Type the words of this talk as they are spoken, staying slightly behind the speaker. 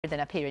than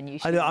a pair of new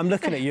shoes. I know, I'm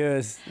looking at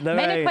yours. Lorraine,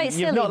 Mine are quite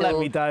silly, you've not let though.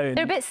 me down.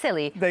 They're a bit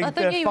silly. I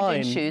thought you were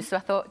doing shoes, so I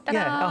thought,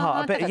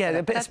 a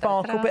bit of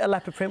sparkle, a bit of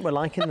leopard print. We're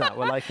liking that.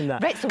 We're liking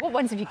that. Right, so what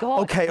ones have you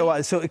got? Okay, all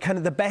right. So kind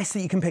of the best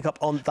that you can pick up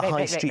on the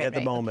high street at the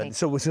moment. Okay.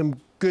 So with some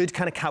good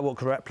kind of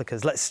catwalk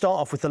replicas. Let's start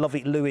off with the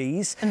lovely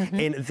Louise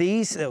in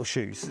these little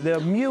shoes. They're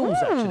mules,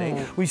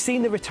 actually. We've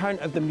seen the return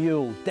of the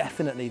mule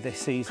definitely this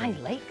season. I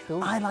like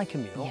those. I like a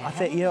mule. Yeah. I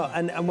think, you know,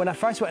 and when I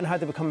first went and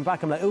heard they were coming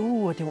back, I'm like,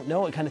 oh, I don't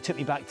know. It kind of took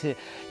me back to,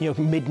 you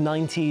know,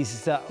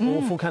 mid-90s, that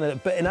awful kind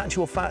of, but in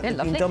actual fact, they've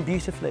been done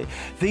beautifully.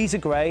 These are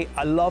great.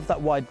 I love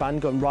that wide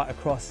band going right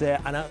across there,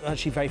 and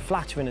actually very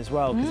flattering as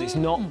well, because it's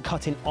not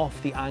cutting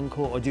off the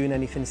ankle or doing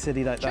anything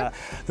silly like that.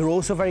 They're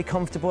also very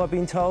comfortable, I've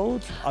been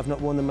told. I've not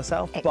worn them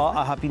myself, but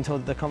I have been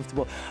told that they're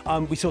comfortable.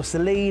 We saw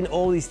Celine,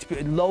 all these,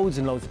 loads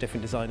and loads of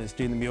different designers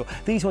doing the mule.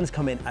 These ones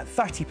come in at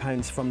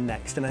 £30 from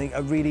Next, and I think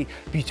a really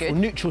beautiful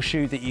neutral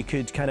shoe that you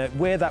could kind of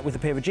wear that with a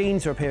pair of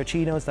jeans or a pair of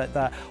chinos like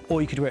that,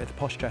 or you could wear it with a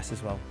posh dress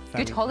as well.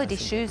 Good holiday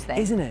shoes then.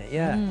 Isn't it?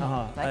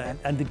 Yeah. Like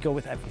and they'd go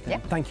with everything.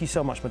 Yep. Thank you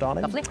so much, my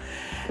darling. Lovely.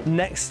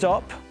 Next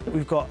up,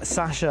 we've got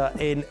Sasha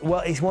in, well,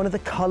 it's one of the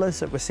colours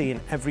that we're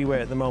seeing everywhere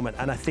at the moment,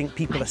 and I think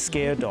people are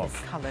scared of.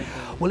 Colour.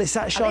 Well, it's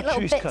that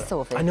chartreuse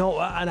colour. I know,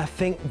 and I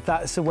think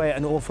that's the way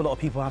an awful lot of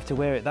people have to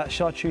wear it. That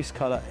chartreuse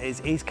colour is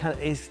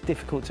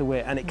difficult to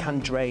wear, and it can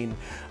drain.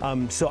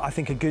 So I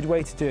think a good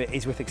way to do it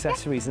is with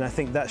accessories, and I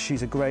think that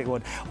shoe's a great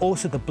one.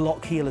 Also, the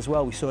block heel as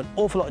well. We saw an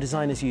awful lot of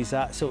designers use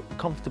that, so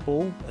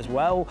comfortable as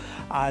well,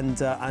 and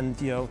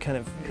you know, kind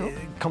of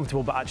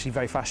comfortable but actually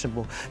very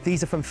fashionable.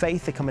 These are from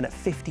Faith. They come in at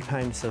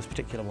 £50, those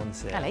particular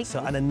ones there. I like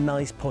so, and a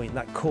nice point.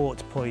 That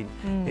court point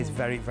is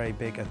very, very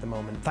big at the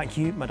moment. Thank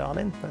you, my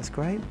darling. That's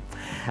great.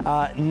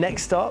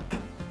 Next up,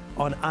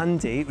 on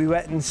Andy, we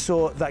went and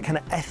saw that kind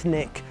of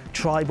ethnic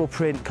tribal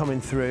print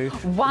coming through.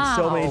 Wow.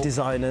 So many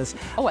designers.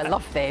 Oh, I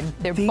love them.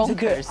 They're These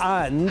bonkers.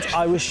 Are good. And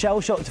I was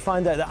shell-shocked to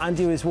find out that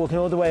Andy was walking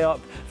all the way up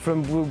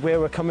from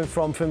where we're coming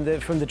from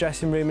the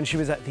dressing room, and she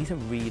was like, these are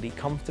really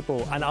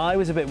comfortable. And I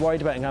was a bit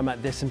worried about it, and I'm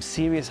like, there's some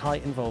serious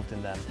height involved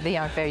in them. They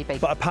are very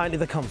big. But apparently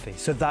they're comfy,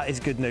 so that is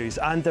good news.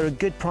 And they're a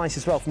good price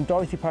as well, from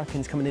Dorothy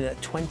Perkins, coming in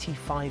at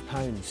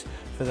 £25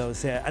 for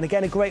those here. And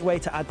again, a great way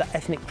to add that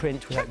ethnic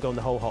print without going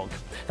the whole hog.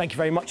 Thank you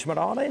very much, my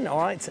darling. All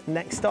right,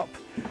 next up,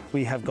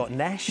 we have got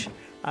Nesh,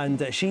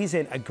 and she's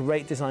in a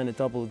great designer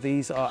double.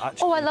 These are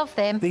actually... Oh, I love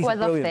them. These I are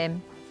love brilliant.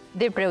 them.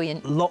 They're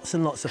brilliant. Lots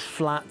and lots of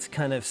flat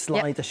kind of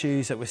slider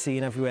shoes that we're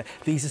seeing everywhere.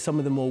 These are some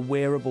of the more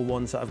wearable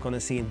ones that I've gone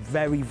and seen.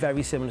 Very,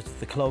 very similar to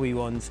the Chloe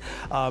ones,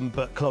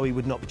 but Chloe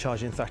would not be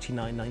charging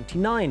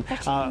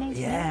 £39.99.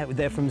 Yeah,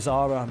 they're from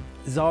Zara.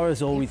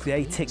 Zara's always,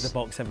 they tick the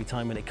box every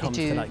time when it comes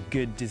to like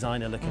good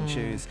designer looking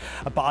shoes.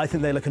 But I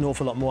think they look an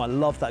awful lot more. I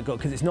love that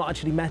because it's not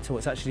actually metal,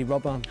 it's actually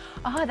rubber.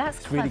 Oh, that's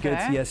it's really good.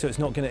 Yeah, so it's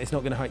not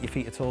gonna hurt your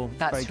feet at all.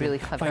 That's really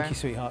clever. Thank you,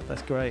 sweetheart.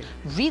 That's great.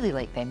 Really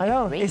like them. I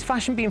know. Great. It's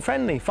fashion being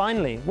friendly.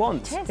 Finally,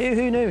 once. Yes.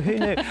 Who knew? Who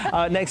knew?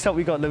 Next up,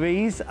 we got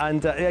Louise,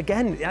 and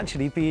again,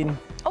 actually being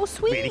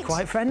really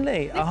quite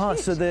friendly.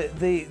 So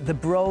the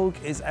brogue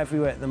is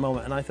everywhere at the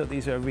moment, and I thought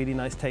these were a really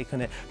nice take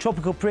on it.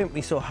 Tropical print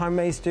we saw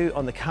Hermes do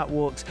on the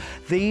catwalks.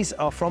 These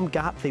are from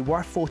Gap. They were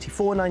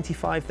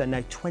 $44.95. They're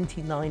now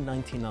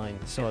 $29.99.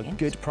 So a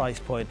good price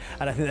point,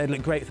 and I think they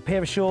look great with a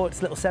pair of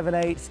shorts, little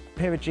 7/8,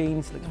 pair of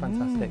jeans. Looks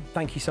fantastic.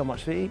 Thank you so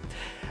much, Vee.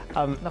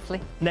 Lovely.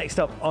 Next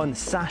up on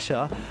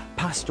Sasha,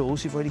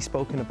 pastels we've already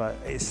spoken about.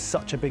 It's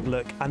such a big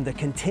look, and they're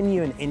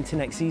continuing into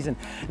next season.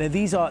 Now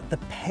these are the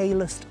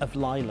palest of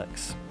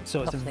lilacs.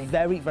 So it's a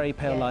very, very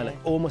pale lilac,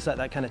 almost like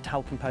that kind of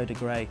talcum powder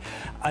grey.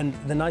 And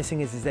the nice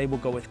thing is they will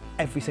go with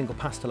every single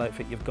pastel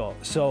outfit you've got.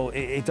 So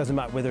it doesn't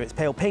matter whether it's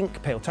pale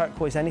pink, pale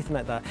turquoise, anything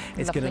like that.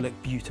 It's going to look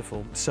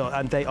beautiful. So,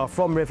 and they are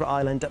from River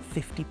Island at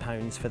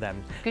 £50 for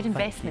them. Good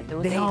investment,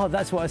 though. They are.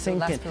 That's what I was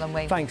thinking.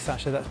 Last Thanks,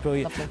 Sasha. That's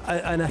brilliant.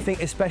 And I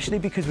think especially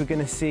because we're going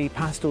to see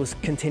pastels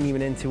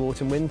continuing into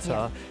autumn,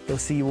 winter, they'll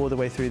see you all the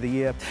way through the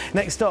year.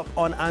 Next up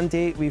on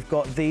Andy, we've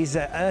got these.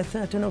 I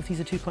don't know if these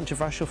are too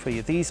controversial for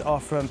you. These are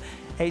from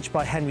H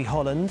by Henry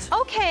Holland.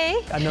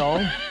 Okay. I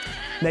know.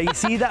 Now you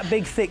see that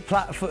big, thick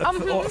platform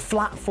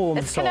sole.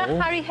 It's kind of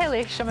Harry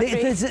Hillish, I'm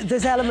afraid.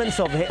 There's elements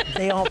of it.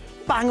 They are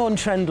bang on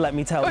trend, let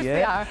me tell you. Of course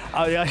they are.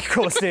 Oh yeah, of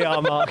course they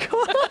are, Mark.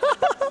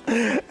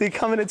 They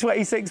come in at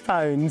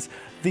 £26.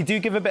 They do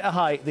give a bit of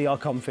height. They are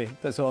comfy.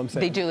 That's all I'm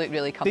saying. They do look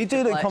really comfortable.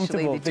 They do look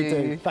comfortable. Actually,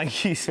 they do.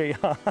 Thank you,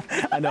 sweetheart.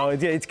 I know. I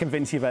did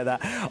convince you about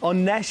that.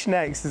 On Nesh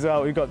next as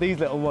well, we've got these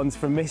little ones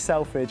from Miss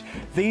Selfridge.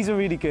 These are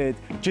really good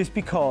just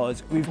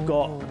because we've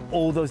got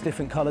all those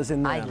different colours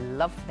in there. I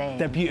love them.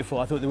 They're beautiful.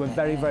 I thought they were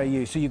very, very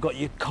used. So you've got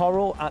your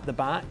coral at the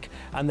back,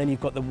 and then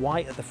you've got the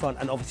white at the front,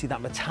 and obviously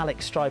that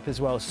metallic stripe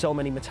as well. So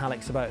many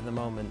metallics about at the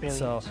moment. Brilliant.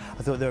 So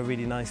I thought they were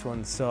really nice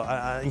ones. So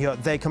you know,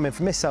 they come in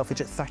from Miss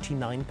Selfridge at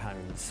 £39.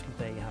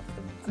 There you have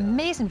them.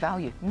 Amazing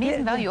value.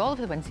 Amazing value, all of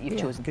the ones that you've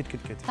chosen. Good.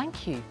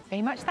 Thank you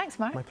very much. Thanks,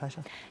 Mark. My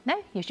pleasure. Now,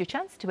 here's your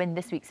chance to win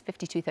this week's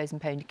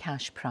 £52,000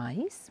 cash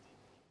prize.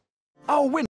 Oh, win!